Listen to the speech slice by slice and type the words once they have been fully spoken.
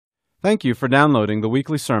Thank you for downloading the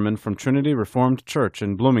weekly sermon from Trinity Reformed Church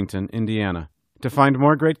in Bloomington, Indiana. To find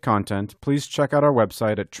more great content, please check out our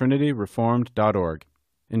website at trinityreformed.org.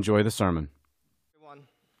 Enjoy the sermon. Everyone.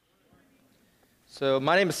 So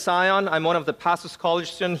my name is Sion. I'm one of the Pastors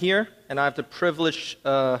College students here, and I have the privilege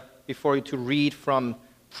before you to read from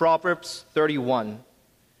Proverbs 31.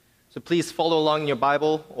 So please follow along in your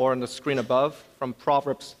Bible or on the screen above from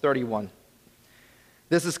Proverbs 31.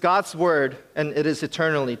 This is God's word, and it is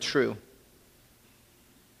eternally true.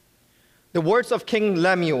 The words of King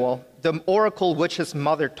Lemuel, the oracle which his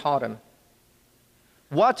mother taught him.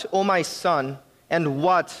 What, O my son, and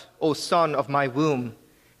what, O son of my womb,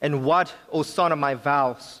 and what, O son of my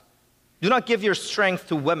vows? Do not give your strength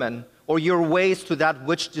to women, or your ways to that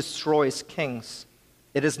which destroys kings.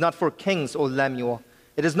 It is not for kings, O Lemuel.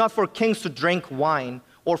 It is not for kings to drink wine,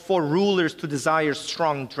 or for rulers to desire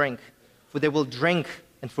strong drink. For they will drink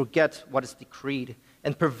and forget what is decreed,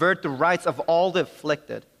 and pervert the rights of all the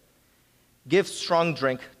afflicted. Give strong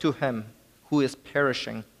drink to him who is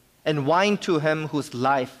perishing, and wine to him whose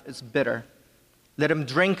life is bitter. Let him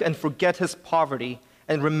drink and forget his poverty,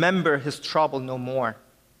 and remember his trouble no more.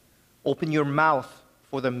 Open your mouth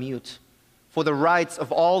for the mute, for the rights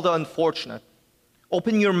of all the unfortunate.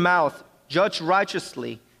 Open your mouth, judge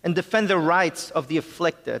righteously, and defend the rights of the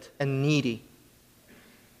afflicted and needy.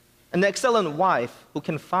 An excellent wife who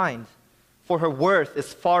can find, for her worth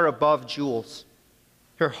is far above jewels.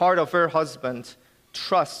 Her heart of her husband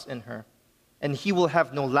trusts in her, and he will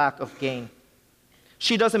have no lack of gain.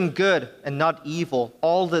 She does him good and not evil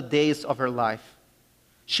all the days of her life.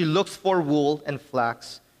 She looks for wool and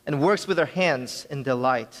flax, and works with her hands in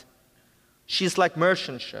delight. She is like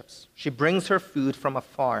merchant ships. She brings her food from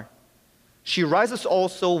afar. She rises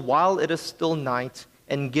also while it is still night,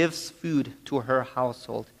 and gives food to her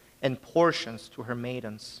household, and portions to her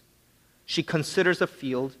maidens. She considers a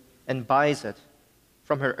field and buys it.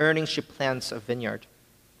 From her earnings she plants a vineyard.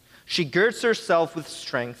 She girds herself with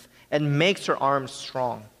strength and makes her arms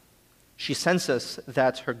strong. She senses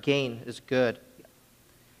that her gain is good.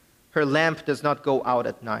 Her lamp does not go out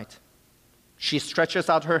at night. She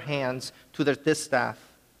stretches out her hands to the distaff,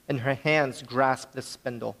 and her hands grasp the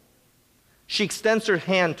spindle. She extends her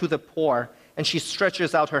hand to the poor, and she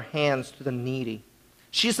stretches out her hands to the needy.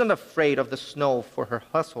 She is not afraid of the snow for her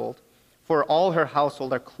household, for all her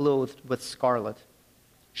household are clothed with scarlet.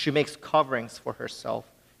 She makes coverings for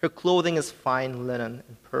herself. Her clothing is fine linen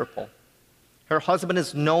and purple. Her husband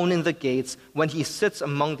is known in the gates when he sits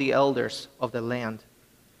among the elders of the land.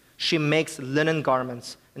 She makes linen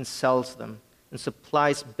garments and sells them, and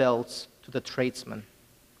supplies belts to the tradesmen.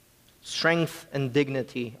 Strength and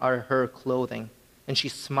dignity are her clothing, and she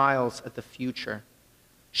smiles at the future.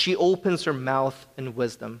 She opens her mouth in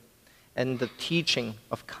wisdom, and the teaching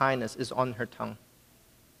of kindness is on her tongue.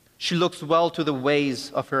 She looks well to the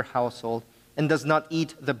ways of her household, and does not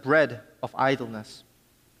eat the bread of idleness.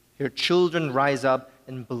 Her children rise up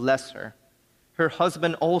and bless her. Her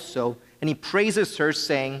husband also, and he praises her,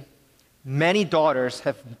 saying, Many daughters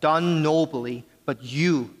have done nobly, but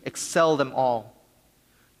you excel them all.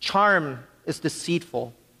 Charm is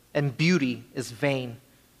deceitful, and beauty is vain.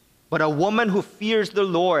 But a woman who fears the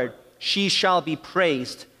Lord, she shall be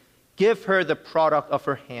praised. Give her the product of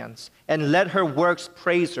her hands, and let her works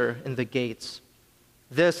praise her in the gates.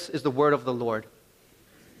 This is the word of the Lord.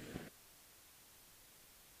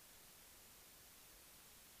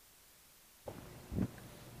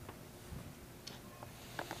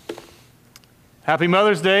 Happy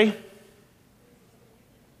Mother's Day.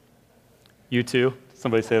 You too.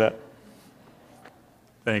 Somebody say that.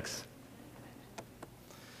 Thanks.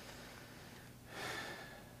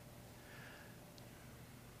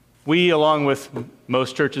 We, along with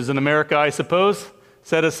most churches in America, I suppose,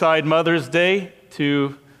 set aside Mother's Day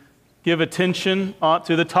to give attention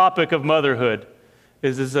to the topic of motherhood.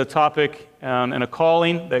 This is a topic and a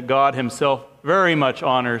calling that God himself very much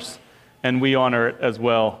honors, and we honor it as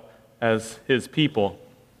well as his people.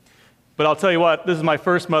 But I'll tell you what, this is my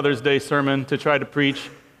first Mother's Day sermon to try to preach,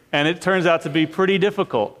 and it turns out to be pretty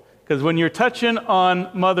difficult. Because when you're touching on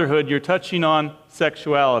motherhood, you're touching on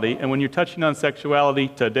sexuality. And when you're touching on sexuality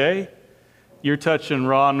today, you're touching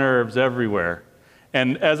raw nerves everywhere.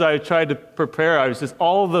 And as I tried to prepare, I was just,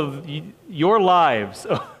 your lives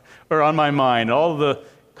are on my mind. All the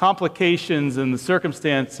complications and the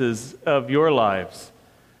circumstances of your lives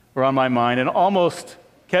were on my mind, and almost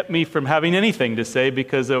kept me from having anything to say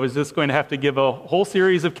because I was just going to have to give a whole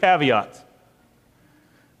series of caveats.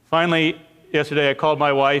 Finally, yesterday I called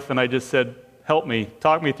my wife and I just said, help me,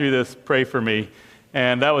 talk me through this, pray for me.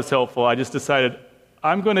 And that was helpful. I just decided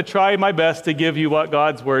I'm going to try my best to give you what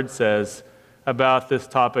God's Word says, about this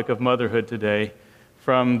topic of motherhood today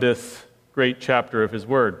from this great chapter of his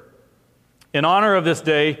Word. In honor of this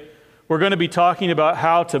day, we're going to be talking about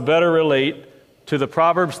how to better relate to the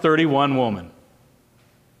Proverbs 31 woman.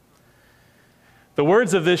 The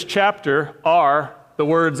words of this chapter are the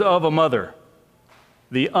words of a mother,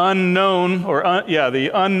 the unknown,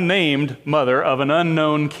 the unnamed mother of an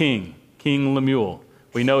unknown king, King Lemuel.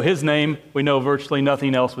 We know his name. We know virtually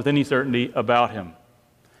nothing else with any certainty about him.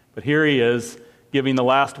 But here he is giving the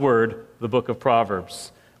last word of the book of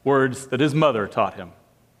Proverbs, words that his mother taught him.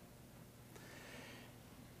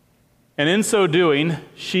 And in so doing,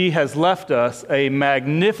 she has left us a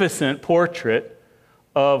magnificent portrait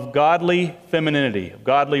of godly femininity, of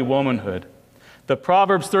godly womanhood. The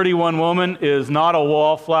Proverbs 31 woman is not a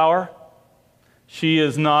wallflower.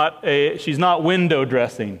 She's not window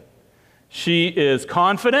dressing. She is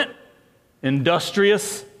confident,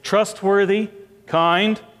 industrious, trustworthy,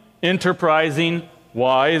 kind, enterprising,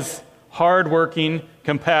 wise, hardworking,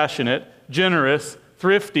 compassionate, generous,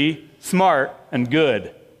 thrifty, smart, and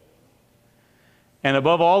good. And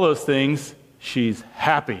above all those things, she's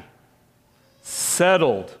happy,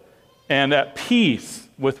 settled, and at peace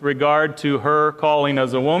with regard to her calling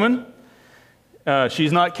as a woman.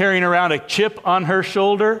 She's not carrying around a chip on her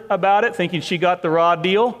shoulder about it, thinking she got the raw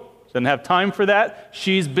deal. She doesn't have time for that.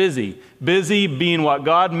 She's busy being what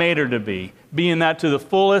God made her to be, being that to the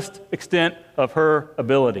fullest extent of her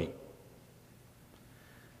ability.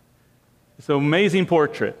 It's an amazing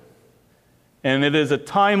portrait. And it is a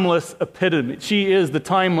timeless epitome. She is the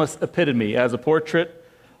timeless epitome as a portrait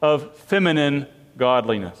of feminine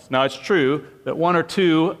godliness. Now, it's true that one or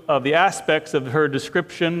two of the aspects of her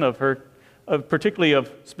description, particularly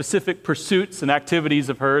of specific pursuits and activities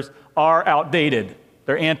of hers, are outdated.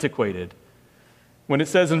 They're antiquated. When it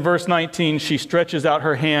says in verse 19, she stretches out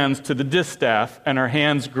her hands to the distaff and her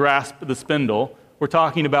hands grasp the spindle, we're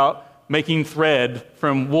talking about making thread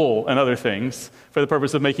from wool and other things for the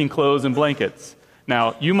purpose of making clothes and blankets.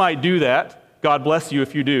 Now, you might do that. God bless you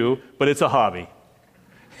if you do, but it's a hobby.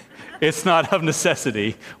 It's not of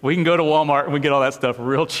necessity. We can go to Walmart and we get all that stuff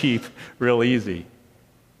real cheap, real easy.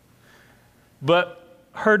 But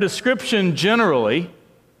her description generally,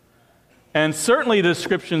 and certainly the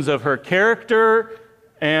descriptions of her character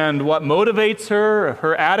and what motivates her,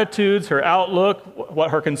 her attitudes, her outlook,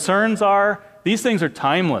 what her concerns are, these things are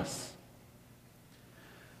timeless.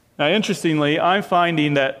 Now, interestingly, I'm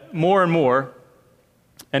finding that more and more,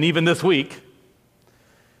 and even this week,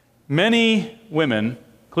 many women,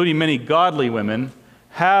 including many godly women,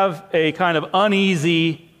 have a kind of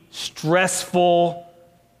uneasy, stressful,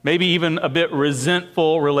 maybe even a bit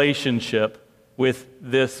resentful relationship with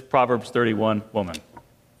this Proverbs 31 woman.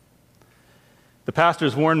 The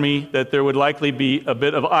pastors warned me that there would likely be a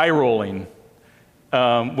bit of eye-rolling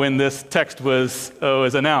when this text was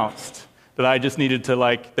announced. That I just needed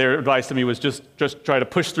to, their advice to me was just try to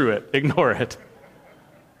push through it, ignore it.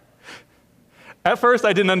 At first,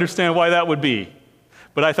 I didn't understand why that would be,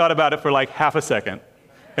 but I thought about it for half a second,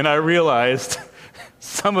 and I realized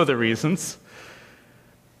some of the reasons.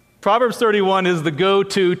 Proverbs 31 is the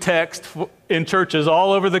go-to text in churches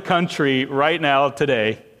all over the country right now,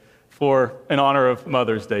 today, in honor of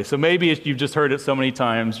Mother's Day. So maybe you've just heard it so many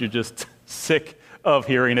times, you're just sick of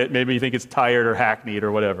hearing it. Maybe you think it's tired or hackneyed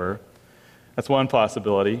or whatever. That's one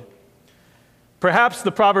possibility. Perhaps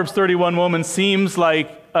the Proverbs 31 woman seems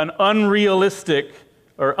like an unrealistic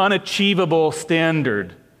or unachievable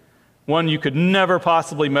standard, one you could never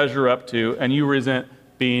possibly measure up to, and you resent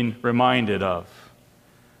being reminded of.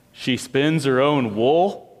 She spins her own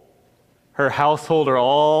wool. Her household are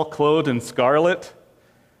all clothed in scarlet.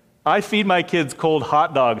 I feed my kids cold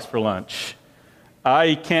hot dogs for lunch.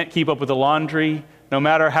 I can't keep up with the laundry. No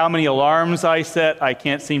matter how many alarms I set, I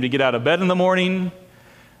can't seem to get out of bed in the morning.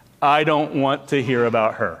 I don't want to hear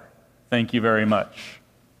about her. Thank you very much.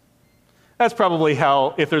 That's probably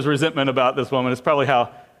how, if there's resentment about this woman, it's probably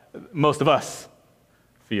how most of us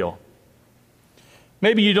feel.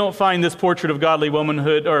 Maybe you don't find this portrait of godly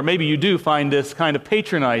womanhood, or maybe you do find this kind of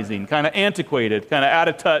patronizing, kind of antiquated, kind of out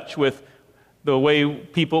of touch with the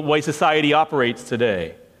way society operates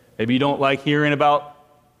today. Maybe you don't like hearing about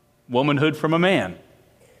womanhood from a man.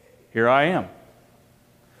 Here I am.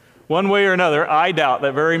 One way or another, I doubt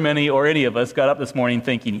that very many or any of us got up this morning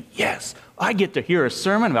thinking, yes, I get to hear a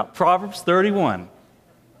sermon about Proverbs 31.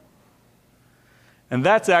 And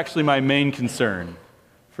that's actually my main concern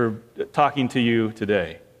for talking to you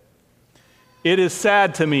today. It is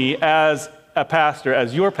sad to me as a pastor,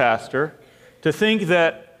 as your pastor, to think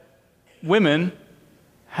that women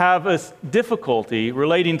have a difficulty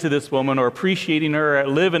relating to this woman or appreciating her or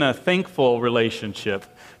live in a thankful relationship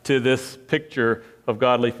to this picture of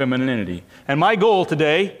godly femininity. And my goal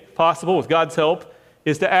today, if possible, with God's help,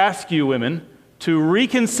 is to ask you women to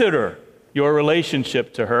reconsider your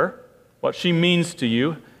relationship to her, what she means to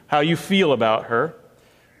you, how you feel about her,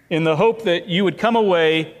 in the hope that you would come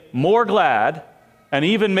away more glad and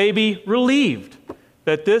even maybe relieved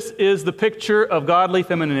that this is the picture of godly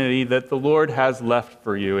femininity that the Lord has left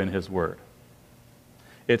for you in His Word.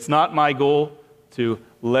 It's not my goal to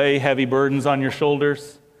lay heavy burdens on your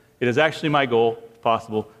shoulders. It is actually my goal, if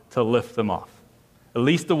possible, to lift them off, at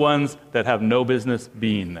least the ones that have no business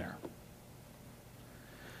being there.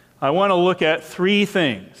 I want to look at 3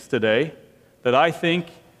 things today that I think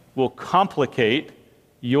will complicate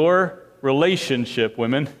your relationship,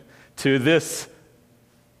 women, to this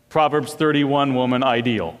Proverbs 31 woman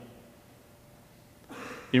ideal.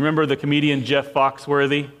 You remember the comedian Jeff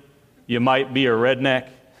Foxworthy? You might be a redneck.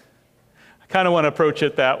 I kind of want to approach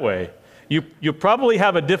it that way. You probably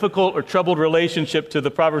have a difficult or troubled relationship to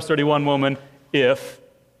the Proverbs 31 woman if,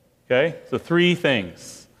 okay? So 3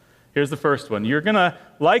 things. Here's the first one. You're going to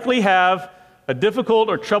likely have a difficult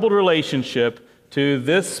or troubled relationship to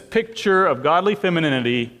this picture of godly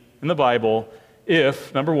femininity in the Bible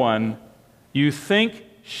if, number 1, you think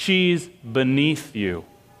she's beneath you.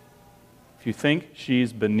 If you think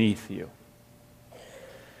she's beneath you.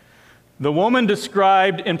 The woman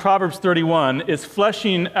described in Proverbs 31 is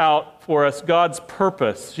fleshing out for us God's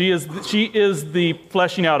purpose. She is the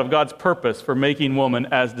fleshing out of God's purpose for making woman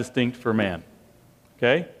as distinct from man.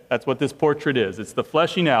 Okay? That's what this portrait is. It's the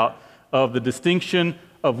fleshing out of the distinction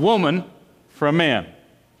of woman from man.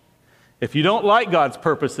 If you don't like God's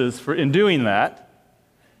purposes in doing that,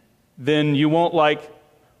 then you won't like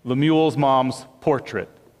Lemuel's mom's portrait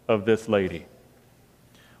of this lady.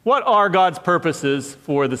 What are God's purposes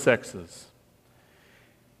for the sexes?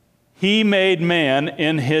 He made man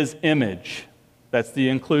in His image. That's the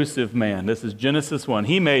inclusive man. This is Genesis 1.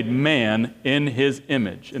 He made man in His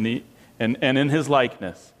image and in His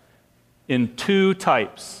likeness in 2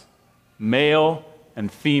 types, male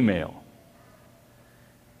and female.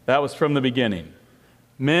 That was from the beginning.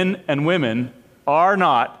 Men and women are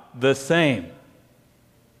not the same,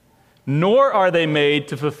 nor are they made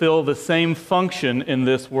to fulfill the same function in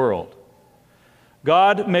this world.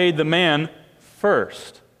 God made the man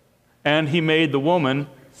first, and He made the woman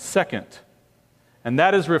second. And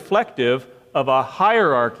that is reflective of a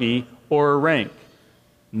hierarchy or a rank,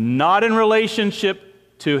 not in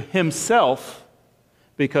relationship to Himself,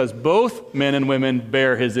 because both men and women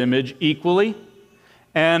bear His image equally,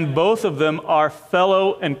 and both of them are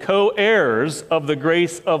fellow and co-heirs of the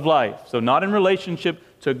grace of life. So not in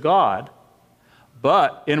relationship to God,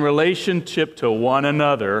 but in relationship to one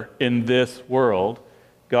another in this world.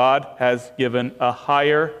 God has given a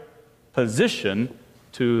higher position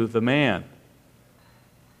to the man.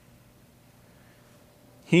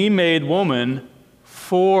 He made woman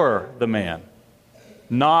for the man,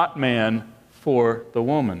 not man for the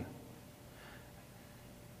woman.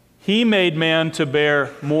 He made man to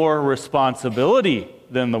bear more responsibility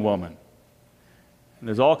than the woman. And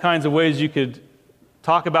there's all kinds of ways you could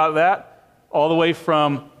talk about that, all the way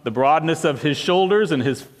from the broadness of his shoulders and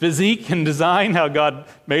his physique and design, how God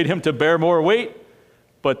made him to bear more weight.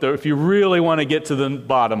 But if you really want to get to the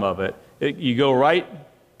bottom of it, you go right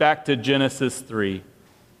back to Genesis 3,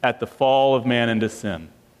 at the fall of man into sin.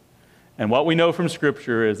 And what we know from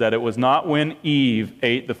Scripture is that it was not when Eve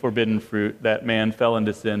ate the forbidden fruit that man fell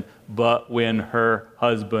into sin, but when her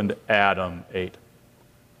husband Adam ate.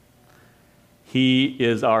 He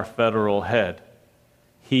is our federal head.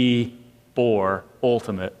 He bore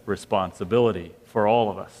ultimate responsibility for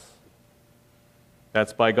all of us.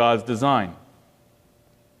 That's by God's design.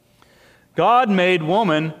 God made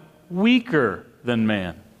woman weaker than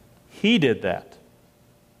man. He did that.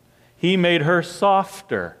 He made her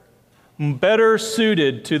softer, better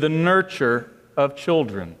suited to the nurture of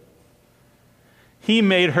children. He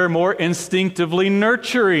made her more instinctively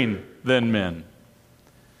nurturing than men.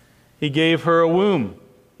 He gave her a womb.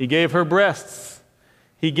 He gave her breasts.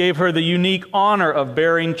 He gave her the unique honor of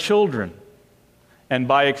bearing children. And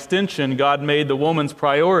by extension, God made the woman's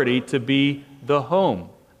priority to be the home.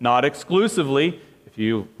 Not exclusively. If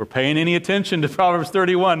you were paying any attention to Proverbs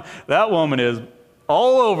 31, that woman is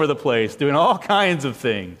all over the place, doing all kinds of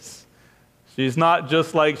things. She's not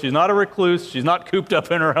a recluse. She's not cooped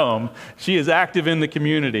up in her home. She is active in the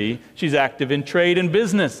community. She's active in trade and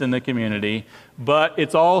business in the community. But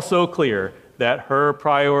it's also clear that her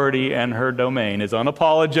priority and her domain is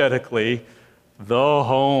unapologetically the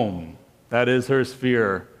home. That is her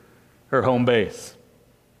sphere, her home base.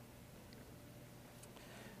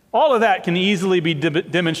 All of that can easily be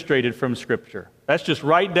demonstrated from Scripture. That's just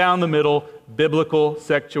right down the middle, biblical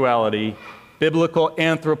sexuality, biblical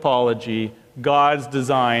anthropology, God's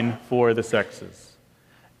design for the sexes.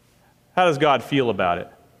 How does God feel about it?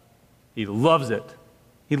 He loves it.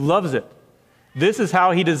 He loves it. This is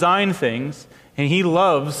how He designed things, and He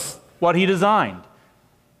loves what He designed.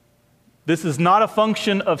 This is not a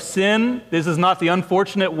function of sin. This is not the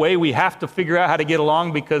unfortunate way we have to figure out how to get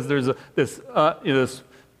along because there's this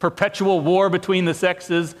perpetual war between the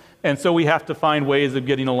sexes, and so we have to find ways of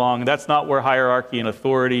getting along. That's not where hierarchy and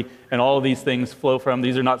authority and all of these things flow from.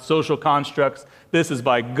 These are not social constructs. This is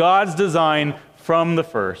by God's design from the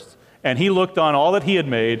first. And He looked on all that He had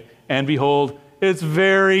made, and behold, it's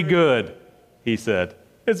very good, He said.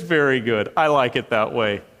 It's very good. I like it that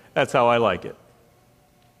way. That's how I like it.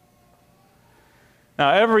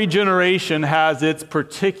 Now, every generation has its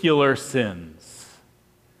particular sins,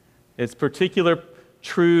 its particular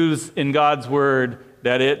truths in God's Word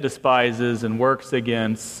that it despises and works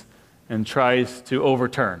against and tries to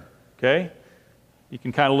overturn, okay? You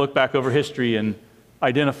can kind of look back over history and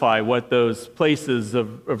identify what those places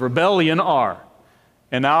of rebellion are.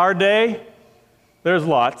 In our day, there's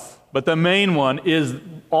lots, but the main one is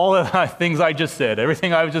all of the things I just said,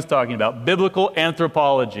 everything I was just talking about, biblical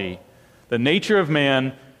anthropology, the nature of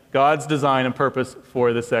man, God's design and purpose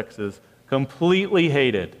for the sexes, completely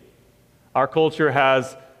hated. Our culture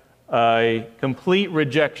has a complete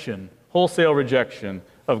rejection, wholesale rejection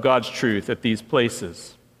of God's truth at these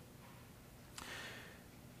places.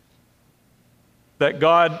 That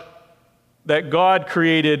God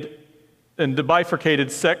created and bifurcated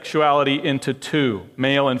sexuality into two,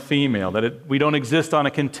 male and female, that we don't exist on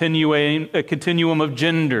a continuum of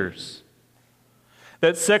genders.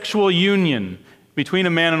 That sexual union between a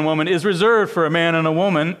man and a woman is reserved for a man and a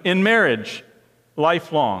woman in marriage,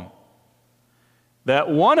 lifelong. That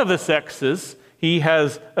one of the sexes He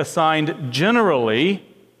has assigned generally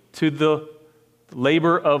to the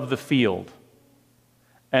labor of the field,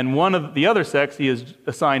 and one of the other sex He has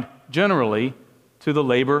assigned generally to the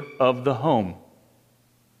labor of the home.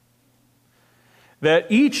 That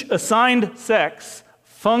each assigned sex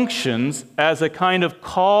functions as a kind of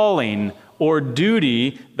calling or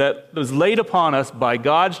duty that was laid upon us by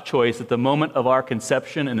God's choice at the moment of our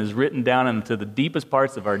conception and is written down into the deepest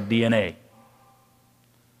parts of our DNA.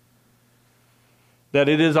 That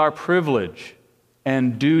it is our privilege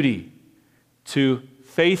and duty to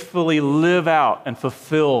faithfully live out and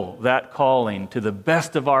fulfill that calling to the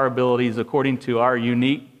best of our abilities according to our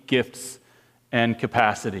unique gifts and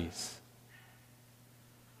capacities.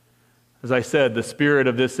 As I said, the spirit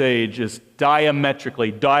of this age is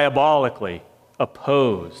diabolically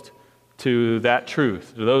opposed to that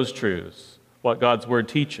truth, to those truths, what God's Word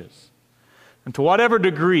teaches. And to whatever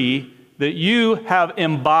degree that you have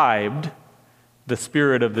imbibed the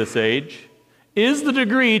spirit of this age is the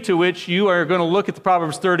degree to which you are going to look at the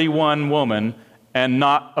Proverbs 31 woman and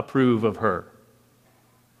not approve of her.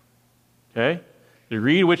 Okay? The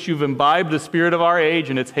degree to which you've imbibed the spirit of our age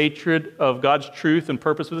and its hatred of God's truth and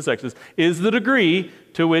purpose for the sexes is the degree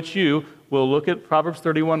to which you will look at Proverbs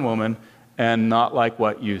 31 woman and not like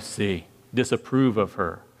what you see, disapprove of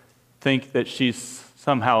her, think that she's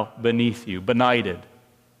somehow beneath you, benighted.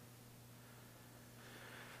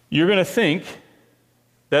 You're going to think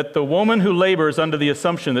that the woman who labors under the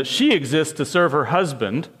assumption that she exists to serve her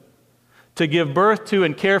husband, to give birth to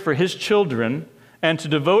and care for his children, and to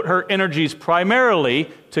devote her energies primarily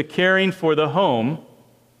to caring for the home,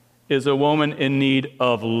 is a woman in need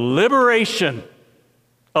of liberation,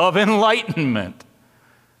 of enlightenment.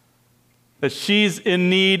 That she's in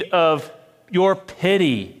need of your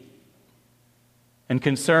pity and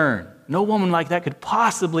concern. No woman like that could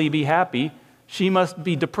possibly be happy. She must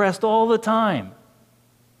be depressed all the time.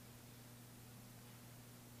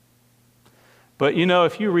 But you know,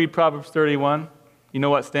 if you read Proverbs 31, you know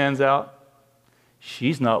what stands out?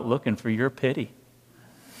 She's not looking for your pity.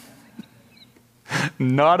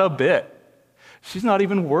 Not a bit. She's not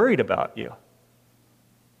even worried about you.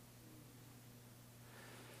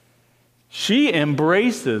 She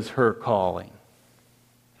embraces her calling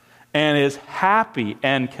and is happy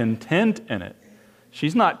and content in it.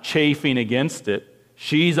 She's not chafing against it.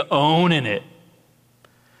 She's owning it.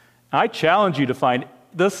 I challenge you to find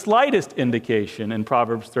the slightest indication in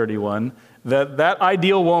Proverbs 31 that that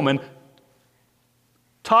ideal woman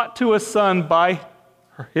taught to a son by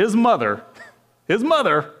his mother,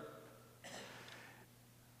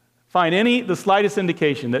 find the slightest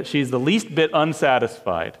indication that she's the least bit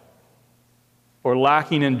unsatisfied or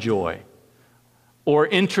lacking in joy or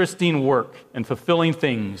interesting work and fulfilling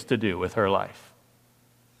things to do with her life.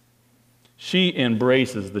 She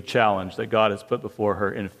embraces the challenge that God has put before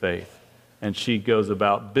her in faith, and she goes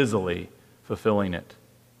about busily fulfilling it.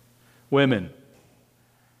 Women,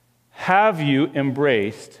 have you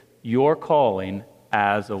embraced your calling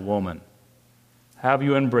as a woman? Have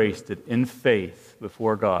you embraced it in faith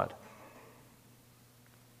before God?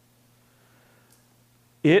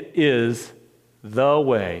 It is the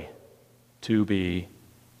way to be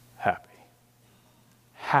happy.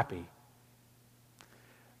 Happy.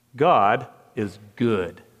 God is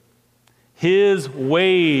good. His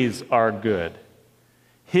ways are good.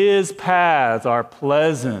 His paths are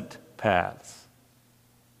pleasant paths.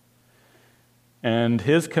 And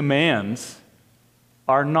His commands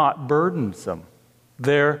are not burdensome.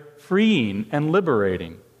 They're freeing and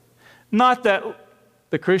liberating. Not that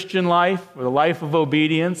the Christian life or the life of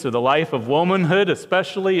obedience or the life of womanhood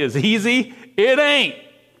especially is easy. It ain't.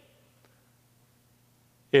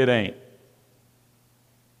 It ain't.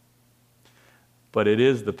 But it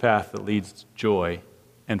is the path that leads to joy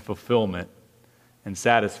and fulfillment and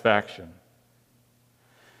satisfaction.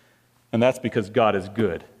 And that's because God is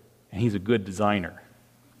good, and He's a good designer.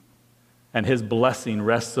 And His blessing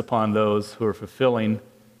rests upon those who are fulfilling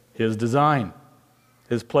His design,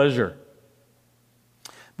 His pleasure.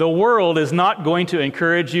 The world is not going to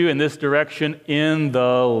encourage you in this direction in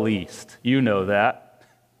the least. You know that.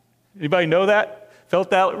 Anybody know that? Felt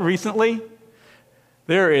that recently?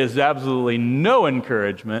 There is absolutely no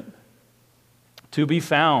encouragement to be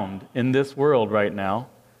found in this world right now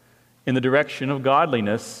in the direction of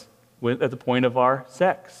godliness at the point of our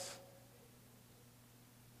sex.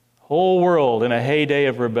 Whole world in a heyday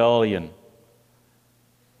of rebellion.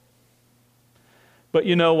 But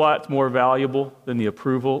you know what's more valuable than the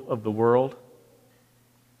approval of the world?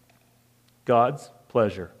 God's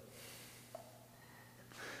pleasure.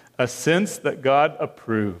 A sense that God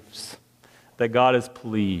approves, that God is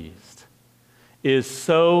pleased, is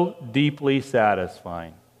so deeply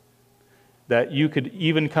satisfying that you could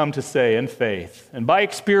even come to say in faith, and by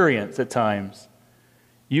experience at times,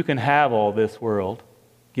 you can have all this world.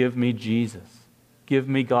 Give me Jesus. Give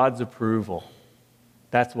me God's approval.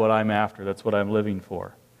 That's what I'm after. That's what I'm living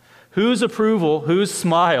for. Whose approval, whose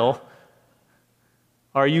smile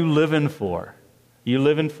are you living for? You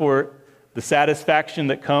living for the satisfaction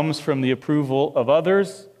that comes from the approval of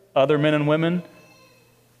others, other men and women,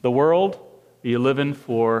 the world? Are you living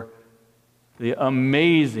for the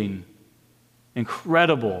amazing,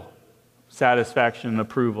 incredible satisfaction and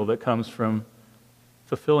approval that comes from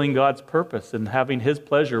fulfilling God's purpose and having His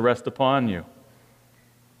pleasure rest upon you?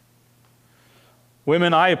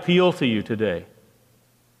 Women, I appeal to you today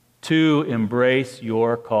to embrace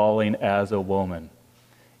your calling as a woman.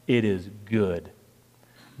 It is good.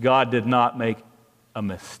 God did not make a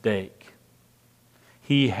mistake.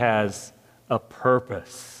 He has a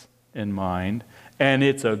purpose in mind, and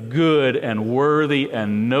it's a good and worthy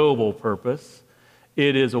and noble purpose.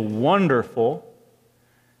 It is wonderful,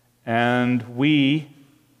 and we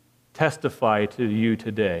testify to you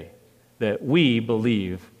today that we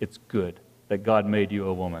believe it's good that God made you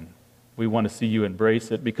a woman. We want to see you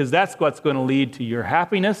embrace it because that's what's going to lead to your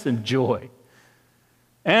happiness and joy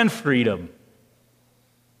and freedom.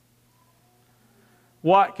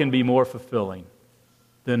 What can be more fulfilling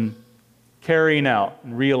than carrying out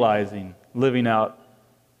and realizing, living out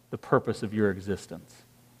the purpose of your existence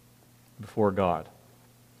before God?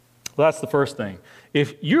 Well, that's the first thing.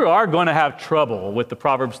 If you are going to have trouble with the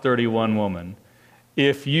Proverbs 31 woman,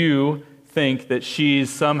 if you think that she's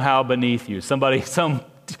somehow beneath you, some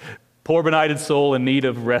poor benighted soul in need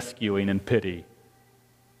of rescuing and pity,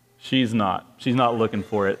 she's not. She's not looking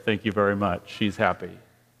for it. Thank you very much. She's happy.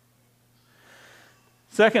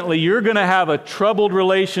 Secondly, you're going to have a troubled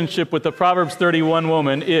relationship with the Proverbs 31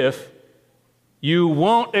 woman if you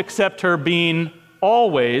won't accept her being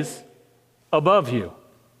always above you.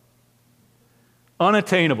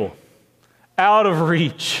 Unattainable, out of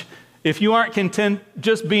reach, if you aren't content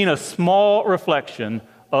just being a small reflection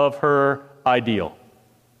of her ideal.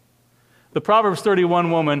 The Proverbs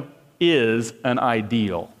 31 woman is an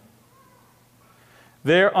ideal.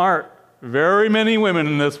 There aren't very many women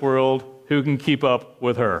in this world who can keep up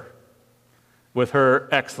with her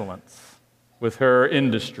excellence, with her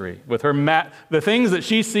industry, with her the things that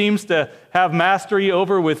she seems to have mastery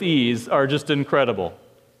over with ease are just incredible.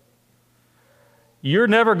 You're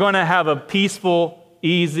never going to have a peaceful,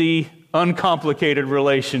 easy, uncomplicated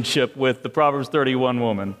relationship with the Proverbs 31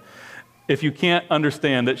 woman if you can't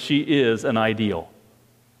understand that she is an ideal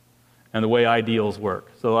and the way ideals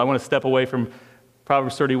work. So I want to step away from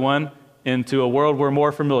Proverbs 31 into a world we're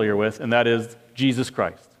more familiar with, and that is Jesus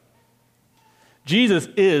Christ. Jesus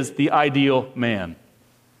is the ideal man,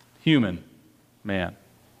 human, man.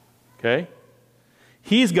 Okay?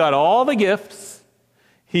 He's got all the gifts.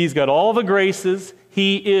 He's got all the graces.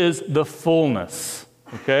 He is the fullness.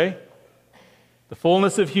 Okay? The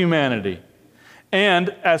fullness of humanity. And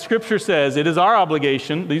as Scripture says, it is our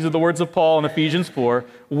obligation, these are the words of Paul in Ephesians 4,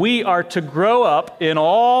 we are to grow up in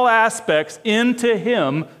all aspects into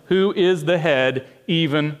Him who is the head,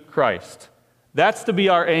 even Christ. That's to be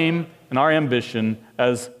our aim and our ambition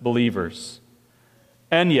as believers.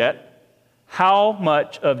 And yet, how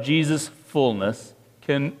much of Jesus' fullness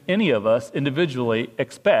can any of us individually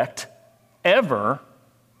expect ever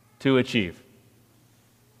to achieve?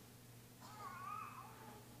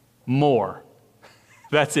 More.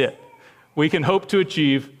 That's it. We can hope to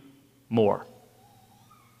achieve more.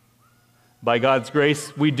 By God's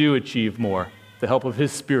grace, we do achieve more, the help of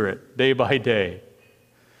His Spirit, day by day.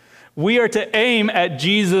 We are to aim at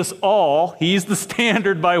Jesus all. He's the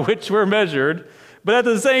standard by which we're measured. But at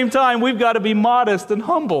the same time, we've got to be modest and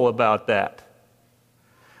humble about that.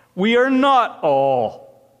 We are not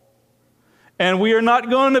all. And we are not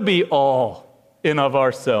going to be all in of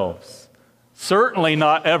ourselves. Certainly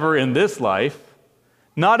not ever in this life.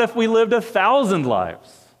 Not if we lived 1,000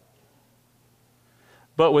 lives.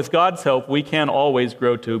 But with God's help, we can always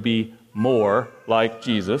grow to be more like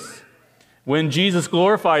Jesus. When Jesus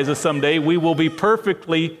glorifies us someday, we will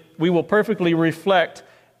perfectly reflect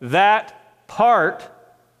that part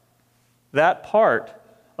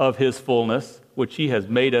of His fullness, which He has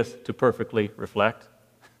made us to perfectly reflect.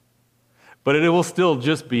 But it will still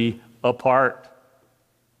just be a part.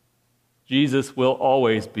 Jesus will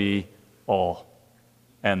always be all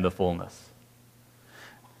and the fullness.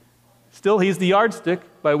 Still, He's the yardstick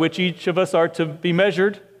by which each of us are to be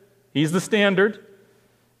measured. He's the standard.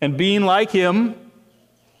 And being like Him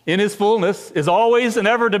in His fullness is always and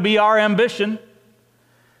ever to be our ambition.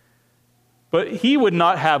 But He would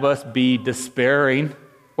not have us be despairing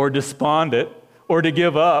or despondent or to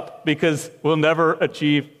give up because we'll never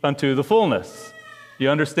achieve unto the fullness. Do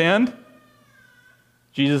you understand?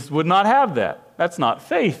 Jesus would not have that. That's not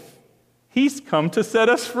faith. He's come to set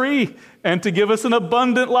us free and to give us an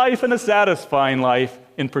abundant life and a satisfying life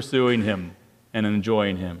in pursuing Him and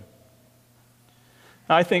enjoying Him.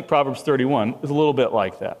 I think Proverbs 31 is a little bit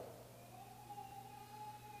like that.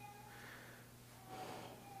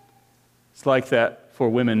 It's like that for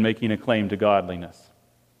women making a claim to godliness.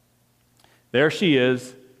 There she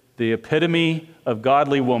is, the epitome of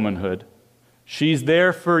godly womanhood. She's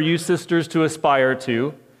there for you sisters to aspire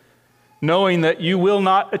to, knowing that you will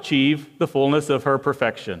not achieve the fullness of her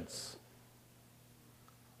perfections.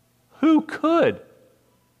 Who could? Have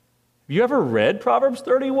you ever read Proverbs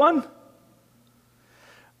 31?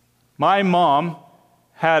 My mom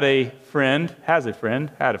had a friend.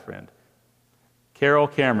 Carol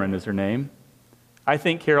Cameron is her name. I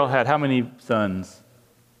think Carol had how many sons?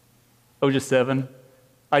 Oh, just 7?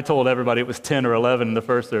 I told everybody it was 10 or 11 in the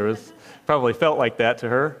first service. Probably felt like that to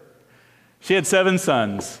her. She had 7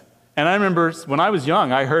 sons. And I remember when I was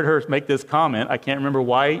young, I heard her make this comment. I can't remember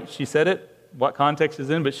why she said it, what context it's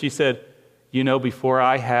in, but she said, you know, before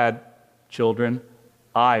I had children,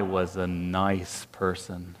 I was a nice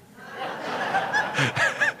person.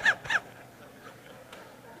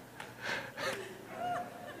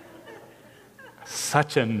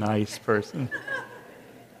 Such a nice person.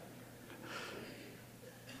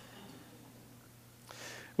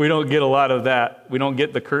 We don't get a lot of that. We don't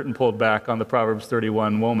get the curtain pulled back on the Proverbs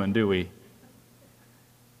 31 woman, do we?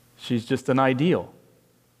 She's just an ideal.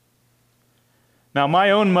 Now, my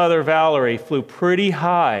own mother, Valerie, flew pretty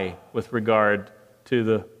high with regard to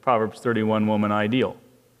the Proverbs 31 woman ideal.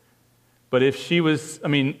 But if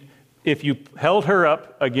you held her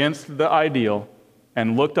up against the ideal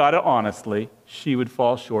and looked at it honestly, she would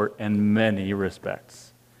fall short in many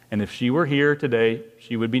respects. And if she were here today,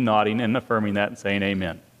 she would be nodding and affirming that and saying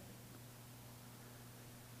amen.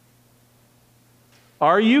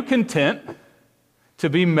 Are you content to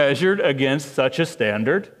be measured against such a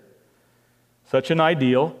standard, such an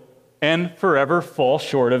ideal, and forever fall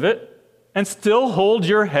short of it, and still hold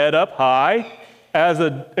your head up high as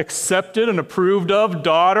an accepted and approved of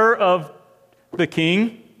daughter of the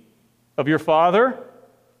King, of your Father,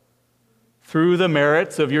 through the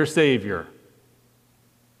merits of your Savior?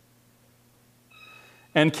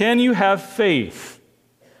 And can you have faith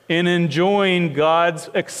in enjoying God's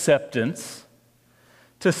acceptance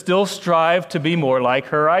to still strive to be more like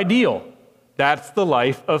her ideal? That's the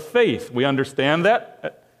life of faith. We understand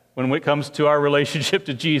that when it comes to our relationship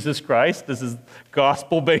to Jesus Christ. This is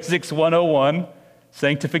Gospel Basics 101,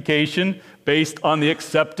 sanctification based on the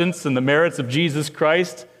acceptance and the merits of Jesus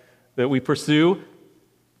Christ that we pursue,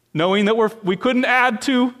 knowing that we couldn't add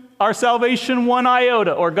to our salvation one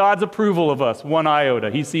iota, or God's approval of us one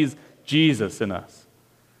iota. He sees Jesus in us.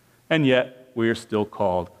 And yet, we are still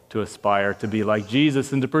called to aspire to be like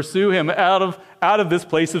Jesus and to pursue him out of this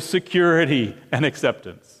place of security and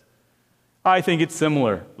acceptance. I think it's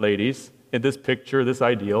similar, ladies, in this picture, this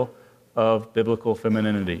ideal of biblical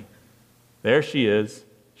femininity. There she is.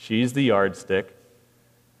 She's the yardstick.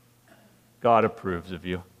 God approves of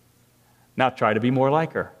you. Now try to be more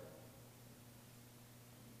like her.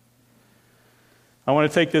 I want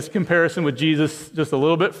to take this comparison with Jesus just a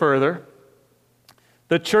little bit further.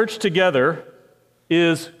 The church together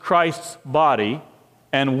is Christ's body,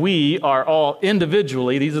 and we are all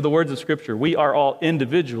individually, these are the words of Scripture, we are all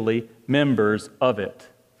individually members of it.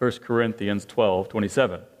 1 Corinthians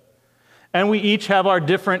 12:27. And we each have our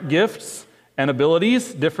different gifts and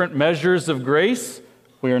abilities, different measures of grace.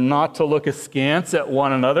 We are not to look askance at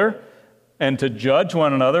one another and to judge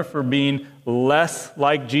one another for being less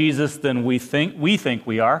like Jesus than we think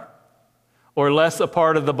we are, or less a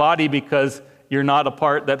part of the body because you're not a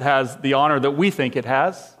part that has the honor that we think it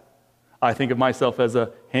has. I think of myself as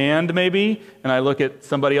a hand, maybe, and I look at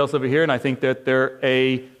somebody else over here and I think that they're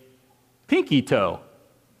a pinky toe.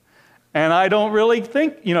 And I don't really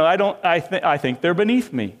think, I think they're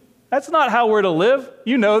beneath me. That's not how we're to live.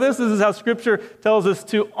 You know this. This is how Scripture tells us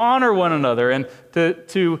to honor one another and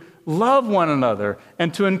to love one another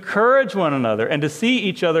and to encourage one another and to see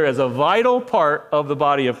each other as a vital part of the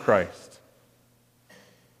body of Christ.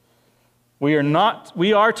 We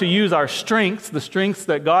are to use our strengths, the strengths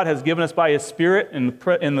that God has given us by His Spirit in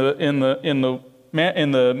the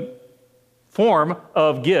form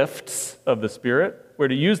of gifts of the Spirit. We're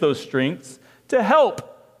to use those strengths to help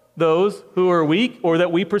those who are weak or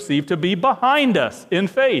that we perceive to be behind us in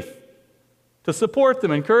faith, to support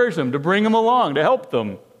them, encourage them, to bring them along, to help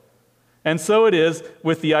them. And so it is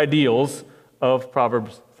with the ideals of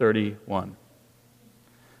Proverbs 31.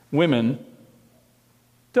 Women,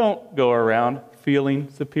 don't go around feeling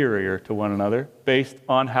superior to one another based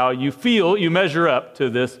on how you feel you measure up to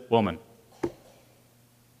this woman.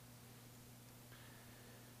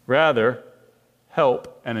 Rather,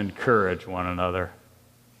 help and encourage one another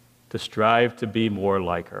to strive to be more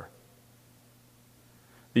like her.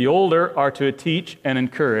 The older are to teach and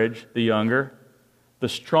encourage the younger. The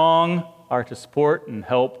strong are to support and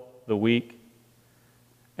help the weak.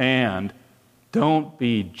 And don't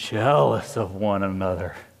be jealous of one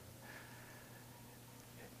another.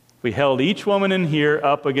 If we held each woman in here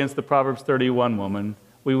up against the Proverbs 31 woman,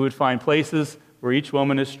 we would find places where each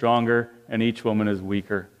woman is stronger and each woman is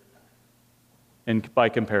weaker by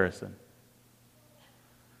comparison.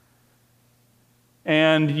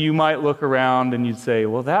 And you might look around and you'd say,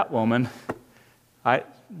 well, that woman,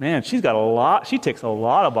 she's got a lot, she ticks a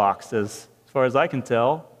lot of boxes, as far as I can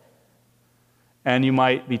tell. And you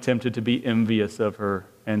might be tempted to be envious of her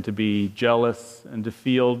and to be jealous and to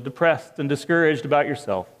feel depressed and discouraged about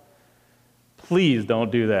yourself. Please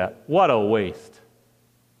don't do that. What a waste.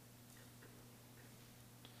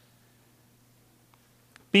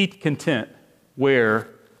 Be content where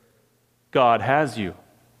God has you.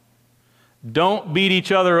 Don't beat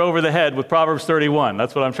each other over the head with Proverbs 31.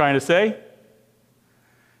 That's what I'm trying to say.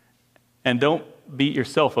 And don't beat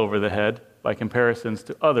yourself over the head by comparisons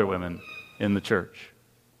to other women in the church.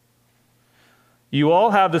 You all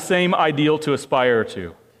have the same ideal to aspire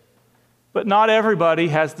to, but not everybody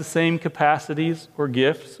has the same capacities or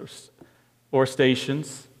gifts or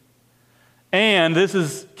stations. And this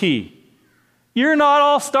is key. You're not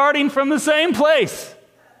all starting from the same place.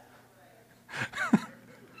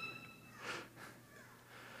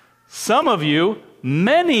 Some of you,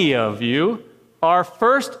 many of you, are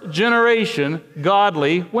first-generation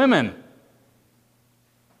godly women.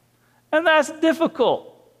 And that's difficult.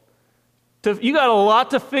 You got a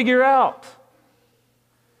lot to figure out.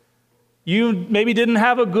 You maybe didn't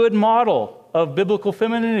have a good model of biblical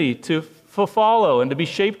femininity to follow and to be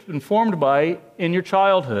shaped and formed by in your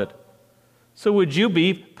childhood. So would you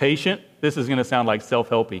be patient? This is going to sound like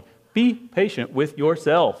self-helpy. Be patient with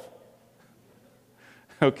yourself.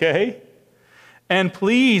 Okay? And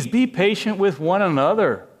please be patient with one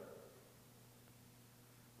another.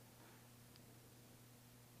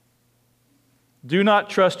 Do not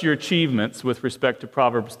trust your achievements with respect to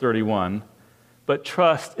Proverbs 31, but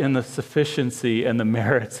trust in the sufficiency and the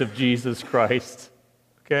merits of Jesus Christ.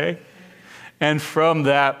 Okay? And from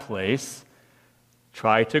that place,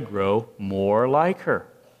 try to grow more like her.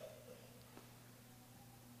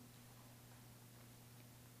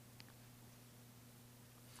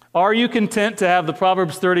 Are you content to have the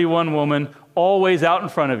Proverbs 31 woman always out in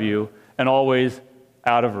front of you and always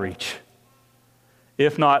out of reach?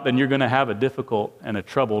 If not, then you're going to have a difficult and a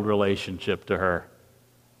troubled relationship to her.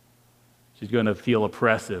 She's going to feel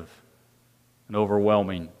oppressive and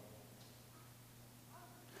overwhelming.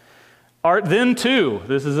 Then, too,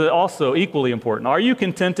 this is also equally important, are you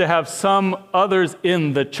content to have some others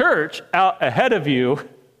in the church out ahead of you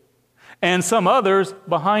and some others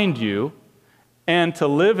behind you, and to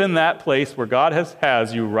live in that place where God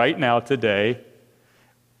has you right now today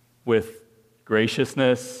with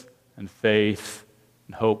graciousness and faith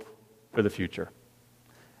and hope for the future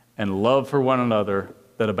and love for one another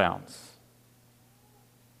that abounds?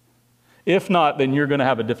 If not, then you're going to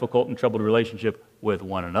have a difficult and troubled relationship with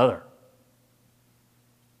one another.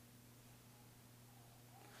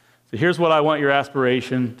 So here's what I want your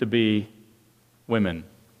aspiration to be, women.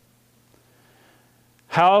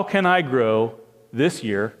 How can I grow this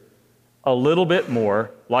year a little bit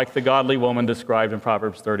more like the godly woman described in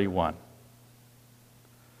Proverbs 31?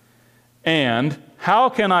 And how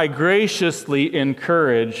can I graciously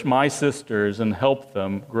encourage my sisters and help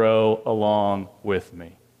them grow along with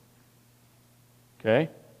me? Okay?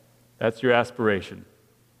 That's your aspiration.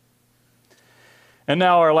 And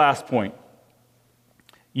now our last point.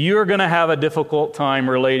 You're going to have a difficult time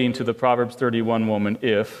relating to the Proverbs 31 woman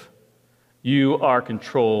if you are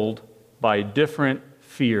controlled by different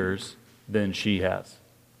fears than she has.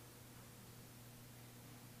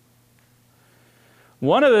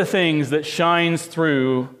 One of the things that shines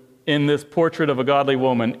through in this portrait of a godly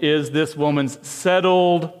woman is this woman's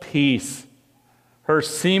settled peace, her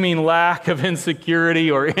seeming lack of insecurity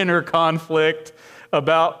or inner conflict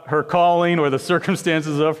about her calling or the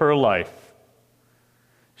circumstances of her life.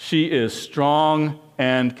 She is strong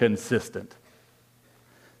and consistent,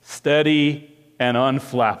 steady and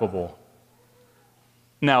unflappable.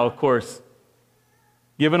 Now, of course,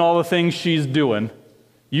 given all the things she's doing,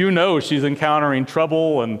 you know she's encountering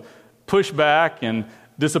trouble and pushback and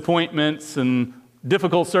disappointments and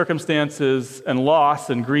difficult circumstances and loss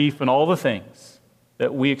and grief and all the things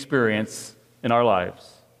that we experience in our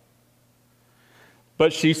lives.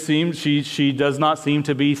 But she does not seem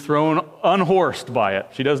to be thrown unhorsed by it.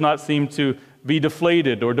 She does not seem to be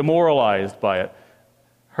deflated or demoralized by it.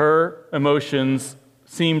 Her emotions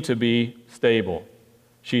seem to be stable.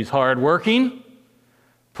 She's hardworking,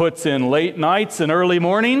 puts in late nights and early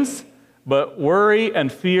mornings, but worry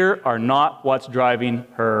and fear are not what's driving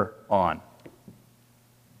her on.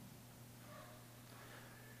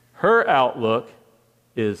 Her outlook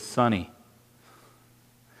is sunny.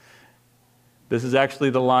 This is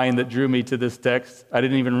actually the line that drew me to this text. I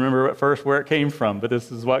didn't even remember at first where it came from, but this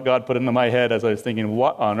is what God put into my head as I was thinking,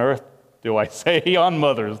 what on earth do I say on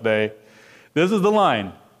Mother's Day? This is the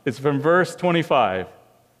line. It's from verse 25.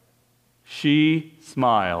 She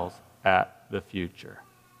smiles at the future.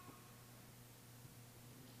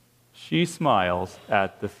 She smiles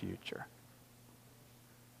at the future.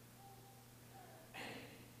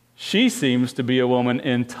 She seems to be a woman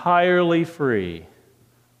entirely free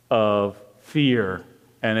of fear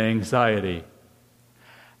and anxiety.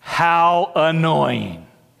 How annoying.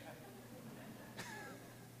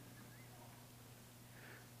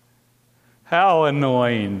 How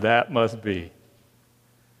annoying that must be.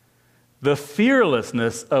 The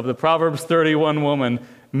fearlessness of the Proverbs 31 woman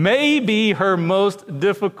may be her most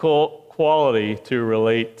difficult quality to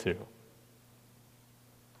relate to.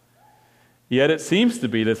 Yet it seems to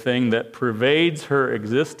be the thing that pervades her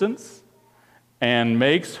existence and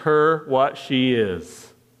makes her what she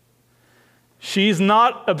is. She's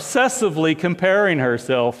not obsessively comparing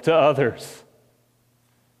herself to others.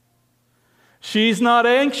 She's not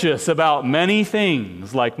anxious about many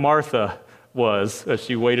things like Martha was as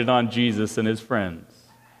she waited on Jesus and his friends.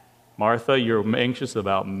 Martha, you're anxious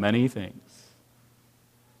about many things.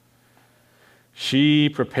 She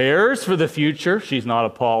prepares for the future. She's not a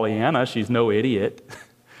Pollyanna. She's no idiot.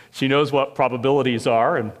 She knows what probabilities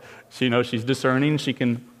are, and she knows she's discerning. She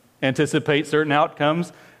can anticipate certain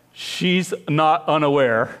outcomes. She's not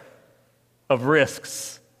unaware of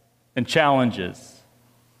risks and challenges.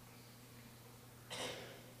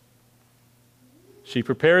 She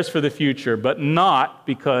prepares for the future, but not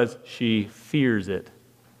because she fears it.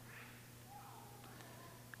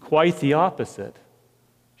 Quite the opposite.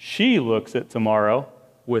 She looks at tomorrow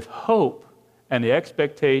with hope and the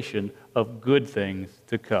expectation of good things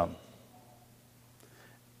to come.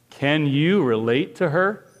 Can you relate to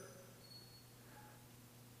her?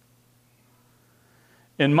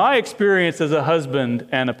 In my experience as a husband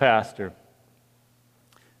and a pastor,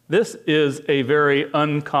 this is a very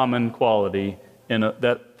uncommon quality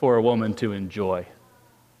that for a woman to enjoy.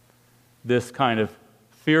 This kind of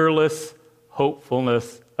fearless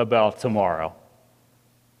hopefulness about tomorrow.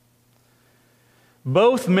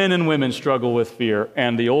 Both men and women struggle with fear,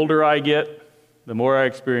 and the older I get, the more I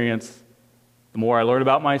experience, the more I learn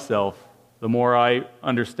about myself, the more I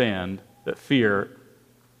understand that fear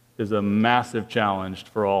is a massive challenge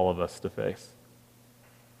for all of us to face.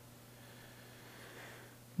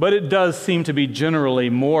 But it does seem to be generally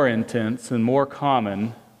more intense and more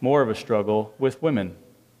common, more of a struggle with women.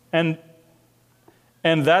 And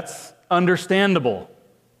that's understandable.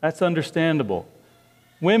 That's understandable.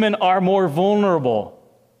 Women are more vulnerable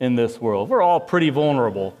in this world. We're all pretty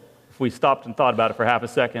vulnerable if we stopped and thought about it for half a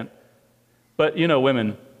second. But you know,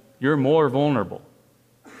 women, you're more vulnerable.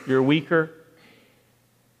 You're weaker.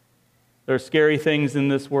 There are scary things in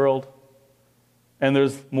this world, and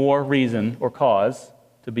there's more reason or cause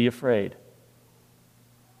to be afraid.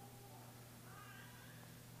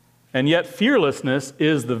 And yet fearlessness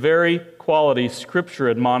is the very quality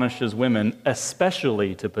Scripture admonishes women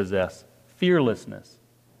especially to possess. Fearlessness.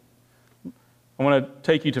 I want to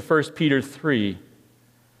take you to 1 Peter 3,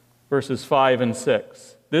 verses 5 and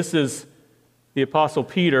 6. This is the Apostle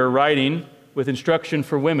Peter writing with instruction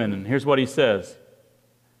for women, and here's what he says.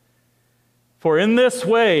 For in this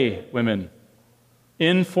way, women,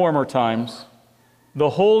 in former times,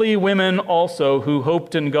 the holy women also who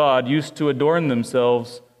hoped in God used to adorn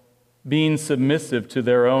themselves, being submissive to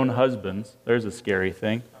their own husbands. There's a scary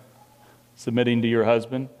thing. Submitting to your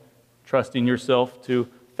husband, trusting yourself to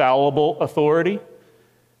fallible authority.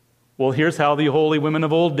 Well, here's how the holy women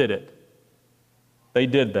of old did it. They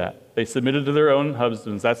did that. They submitted to their own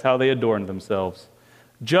husbands. That's how they adorned themselves.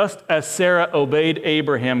 Just as Sarah obeyed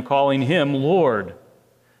Abraham, calling him Lord.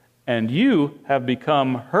 And you have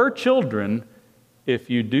become her children if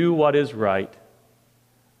you do what is right,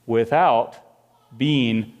 without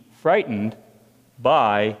being frightened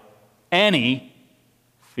by any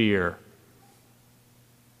fear.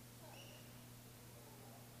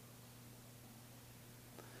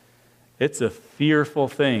 It's a fearful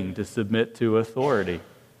thing to submit to authority.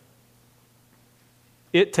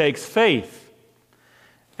 It takes faith.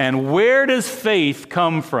 And where does faith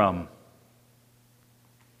come from?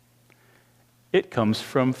 It comes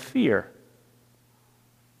from fear.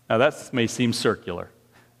 Now that may seem circular.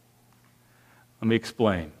 Let me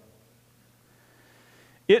explain.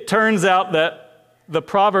 It turns out that the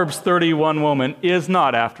Proverbs 31 woman is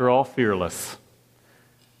not, after all, fearless.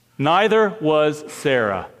 Neither was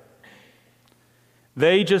Sarah.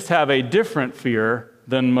 They just have a different fear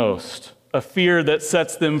than most, a fear that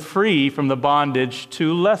sets them free from the bondage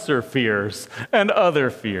to lesser fears and other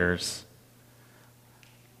fears.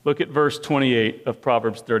 Look at verse 28 of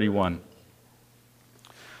Proverbs 31.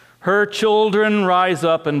 Her children rise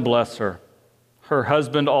up and bless her, her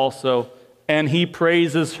husband also, and he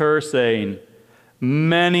praises her, saying,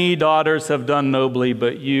 many daughters have done nobly,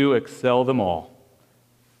 but you excel them all.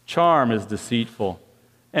 Charm is deceitful,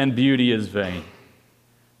 and beauty is vain.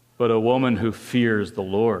 But a woman who fears the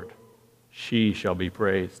Lord, she shall be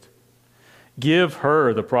praised. Give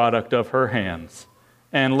her the product of her hands,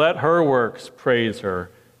 and let her works praise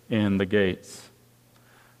her in the gates.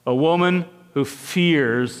 A woman who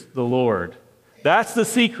fears the Lord. That's the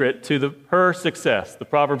secret to her success, the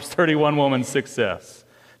Proverbs 31 woman's success,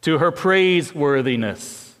 to her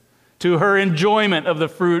praiseworthiness, to her enjoyment of the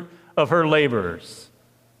fruit of her labors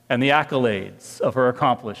and the accolades of her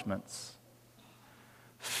accomplishments.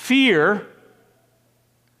 Fear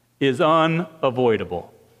is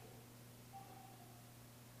unavoidable.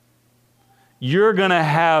 You're going to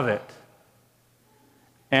have it,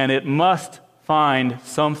 and it must find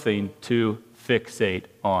something to fixate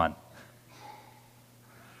on.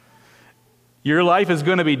 Your life is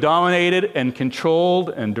going to be dominated and controlled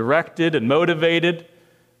and directed and motivated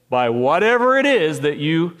by whatever it is that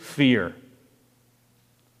you fear.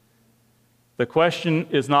 The question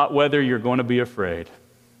is not whether you're going to be afraid.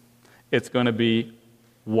 It's going to be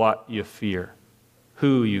what you fear,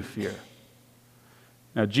 who you fear.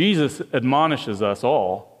 Now, Jesus admonishes us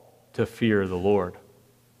all to fear the Lord.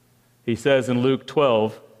 He says in Luke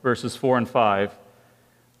 12, verses 4 and 5,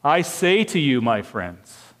 I say to you, my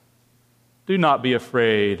friends, do not be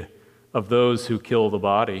afraid of those who kill the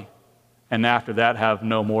body, and after that have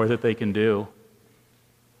no more that they can do.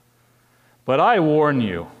 But I warn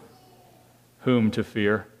you whom to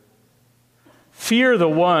fear. Fear the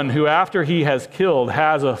one who, after he has killed,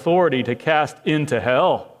 has authority to cast into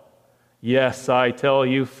hell. Yes, I tell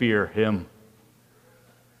you, fear him.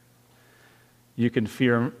 You can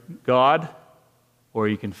fear God or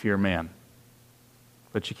you can fear man.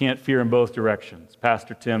 But you can't fear in both directions.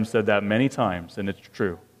 Pastor Tim said that many times, and it's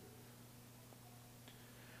true.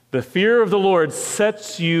 The fear of the Lord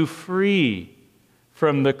sets you free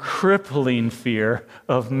from the crippling fear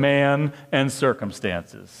of man and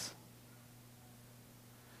circumstances.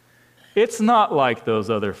 It's not like those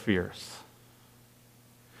other fears.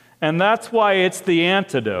 And that's why it's the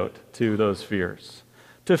antidote to those fears.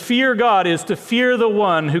 To fear God is to fear the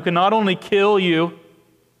one who can not only kill you,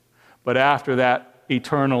 but after that,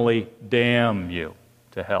 eternally damn you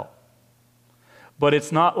to hell. But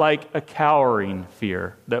it's not like a cowering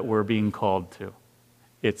fear that we're being called to.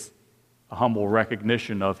 It's a humble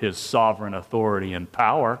recognition of his sovereign authority and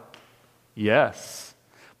power. Yes,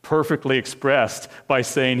 perfectly expressed by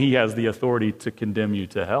saying he has the authority to condemn you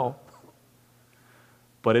to hell.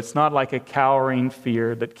 But it's not like a cowering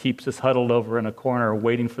fear that keeps us huddled over in a corner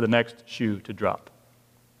waiting for the next shoe to drop.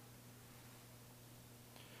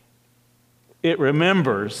 It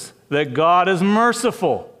remembers that God is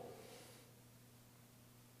merciful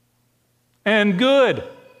and good,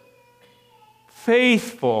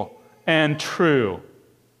 faithful and true.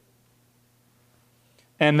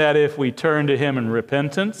 And that if we turn to him in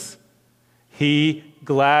repentance, he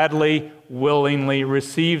gladly, willingly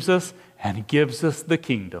receives us and gives us the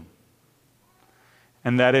kingdom.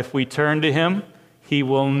 And that if we turn to him, he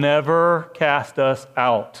will never cast us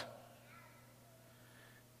out.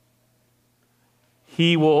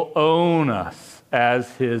 He will own us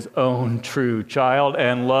as his own true child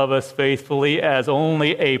and love us faithfully as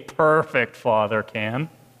only a perfect father can.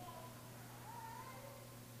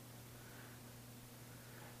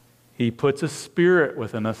 He puts a spirit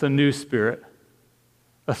within us, a new spirit,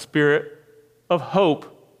 a spirit of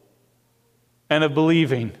hope and of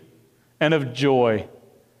believing and of joy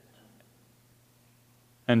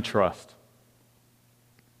and trust.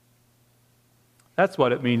 That's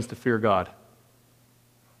what it means to fear God.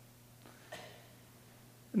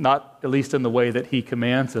 Not at least in the way that he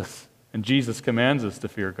commands us, and Jesus commands us to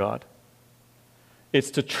fear God. It's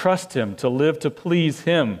to trust him, to live to please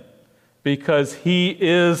him, because he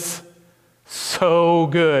is so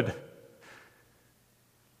good.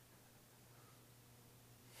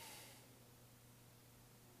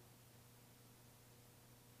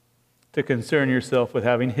 To concern yourself with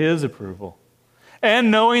having his approval,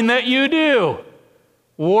 and knowing that you do,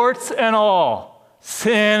 warts and all,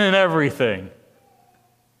 sin and everything.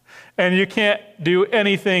 And you can't do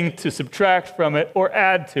anything to subtract from it or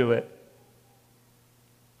add to it.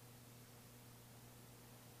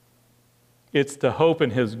 It's to hope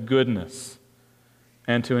in his goodness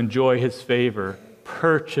and to enjoy his favor,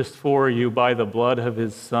 purchased for you by the blood of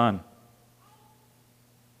his Son.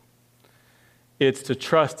 It's to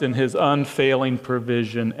trust in his unfailing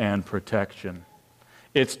provision and protection.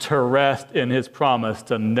 It's to rest in his promise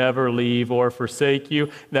to never leave or forsake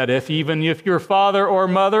you, that even if your father or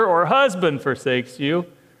mother or husband forsakes you,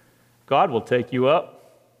 God will take you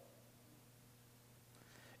up.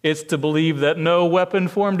 It's to believe that no weapon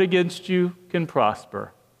formed against you can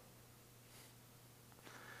prosper.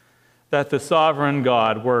 That the sovereign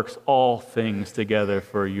God works all things together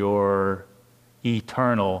for your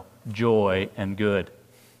eternal joy and good.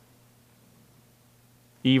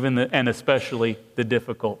 And especially the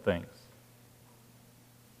difficult things.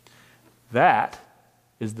 That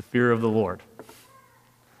is the fear of the Lord.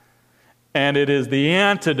 And it is the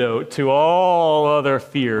antidote to all other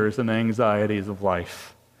fears and anxieties of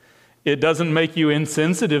life. It doesn't make you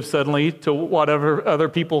insensitive suddenly to whatever other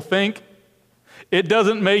people think. It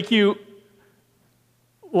doesn't make you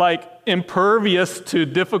impervious to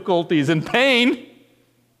difficulties and pain.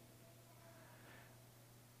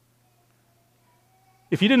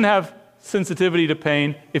 If you didn't have sensitivity to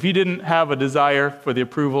pain, if you didn't have a desire for the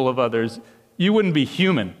approval of others, you wouldn't be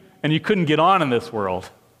human and you couldn't get on in this world.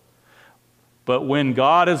 But when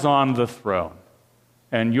God is on the throne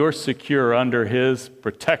and you're secure under his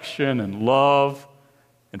protection and love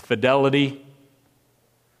and fidelity,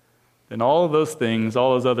 then all of those things,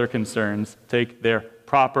 all those other concerns, take their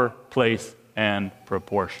proper place and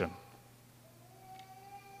proportion.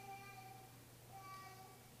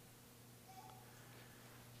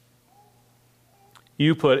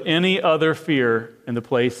 You put any other fear in the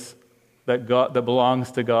place that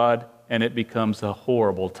belongs to God, and it becomes a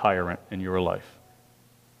horrible tyrant in your life.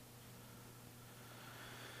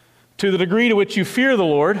 To the degree to which you fear the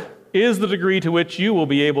Lord is the degree to which you will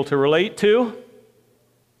be able to relate to,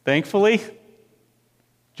 thankfully,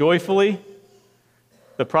 joyfully,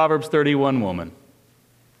 the Proverbs 31 woman.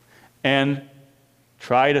 And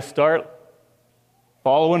try to start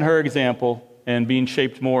following her example and being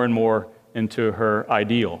shaped more and more into her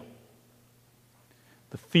ideal.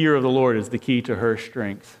 The fear of the Lord is the key to her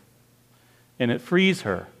strength, and it frees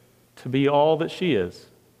her to be all that she is.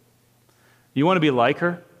 You want to be like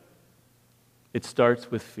her? It starts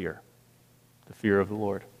with fear. the fear of the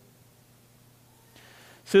Lord.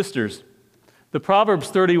 Sisters, the Proverbs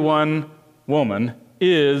 31 woman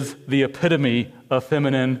is the epitome of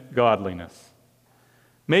feminine godliness.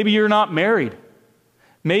 Maybe you're not married.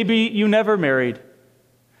 Maybe you never married.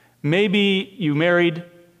 Maybe you married,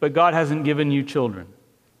 but God hasn't given you children.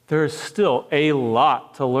 There's still a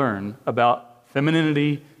lot to learn about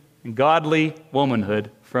femininity and godly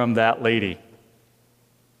womanhood from that lady.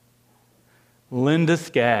 Linda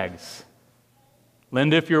Skaggs.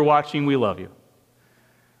 Linda, if you're watching, we love you.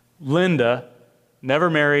 Linda, never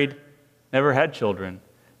married, never had children.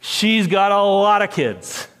 She's got a lot of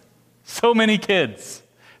kids. So many kids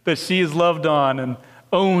that she has loved on and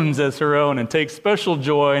owns as her own and takes special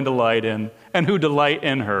joy and delight in, and who delight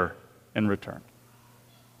in her in return.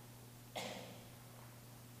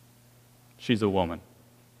 She's a woman.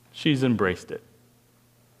 She's embraced it.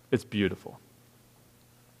 It's beautiful.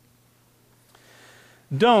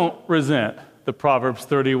 Don't resent the Proverbs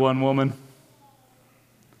 31 woman.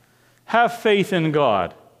 Have faith in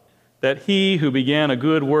God that He who began a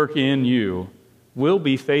good work in you will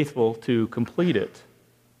be faithful to complete it.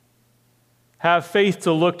 Have faith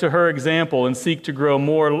to look to her example and seek to grow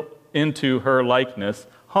more into her likeness,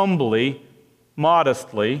 humbly,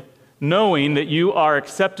 modestly, knowing that you are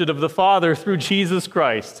accepted of the Father through Jesus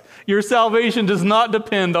Christ. Your salvation does not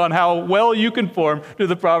depend on how well you conform to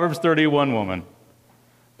the Proverbs 31 woman,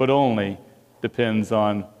 but only depends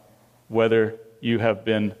on whether you have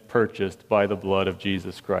been purchased by the blood of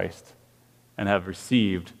Jesus Christ and have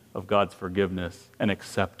received of God's forgiveness and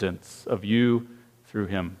acceptance of you through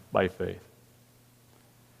Him by faith.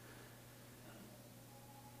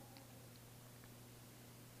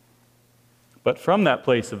 But from that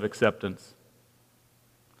place of acceptance,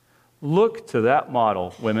 look to that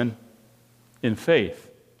model, women, in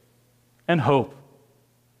faith and hope,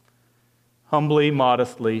 humbly,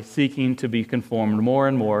 modestly, seeking to be conformed more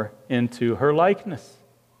and more into her likeness.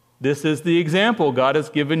 This is the example God has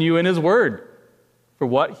given you in His Word for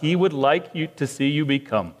what He would like you to see you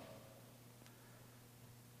become,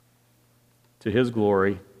 to His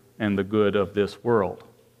glory and the good of this world.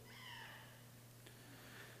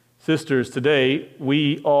 Sisters, today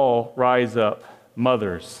we all rise up,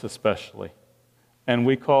 mothers especially, and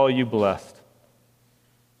we call you blessed.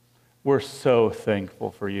 We're so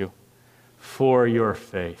thankful for you, for your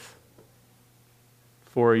faith,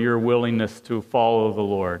 for your willingness to follow the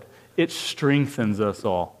Lord. It strengthens us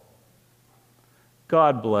all.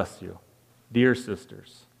 God bless you, dear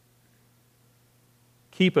sisters.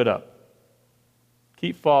 Keep it up.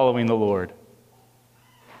 Keep following the Lord.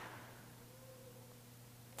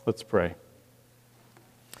 Let's pray.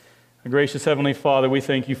 Our gracious Heavenly Father, we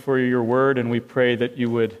thank you for your word, and we pray that you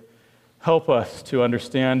would help us to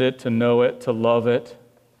understand it, to know it, to love it,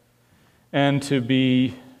 and to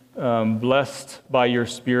be blessed by your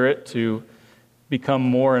Spirit to become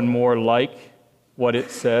more and more like what it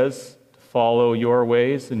says, to follow your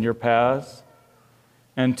ways and your paths,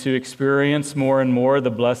 and to experience more and more the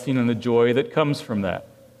blessing and the joy that comes from that.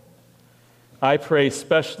 I pray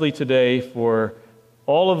especially today for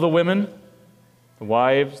all of the women, the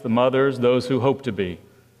wives, the mothers, those who hope to be,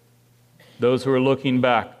 those who are looking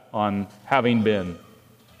back on having been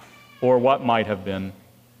or what might have been.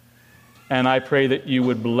 And I pray that you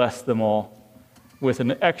would bless them all with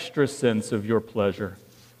an extra sense of your pleasure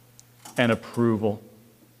and approval,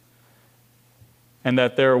 and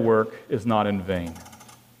that their work is not in vain.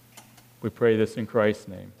 We pray this in Christ's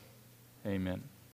name. Amen.